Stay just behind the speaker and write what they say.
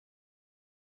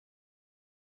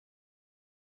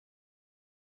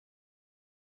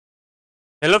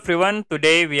Hello everyone,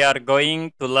 today we are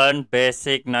going to learn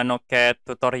basic NanoCAD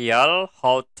tutorial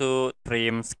how to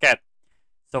trim sketch.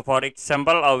 So for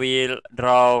example, I will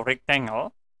draw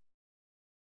rectangle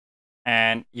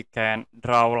and you can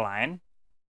draw line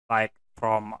like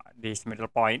from this middle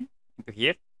point to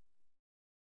here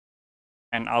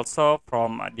and also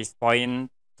from this point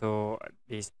to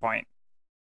this point.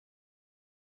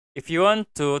 If you want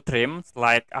to trim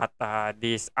like at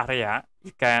this area,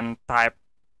 you can type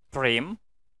trim,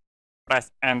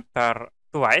 press enter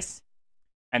twice,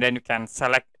 and then you can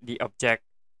select the object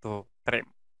to trim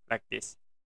like this.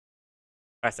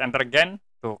 Press enter again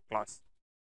to close.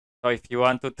 So if you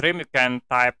want to trim, you can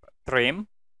type trim,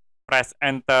 press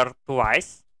enter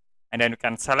twice, and then you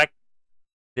can select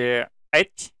the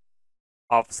edge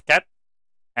of sketch,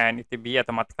 and it will be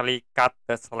automatically cut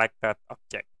the selected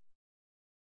object.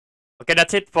 Okay,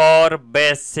 that's it for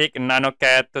basic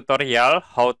NanoCAD tutorial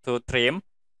how to trim.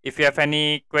 If you have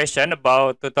any question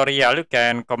about tutorial, you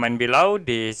can comment below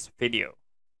this video.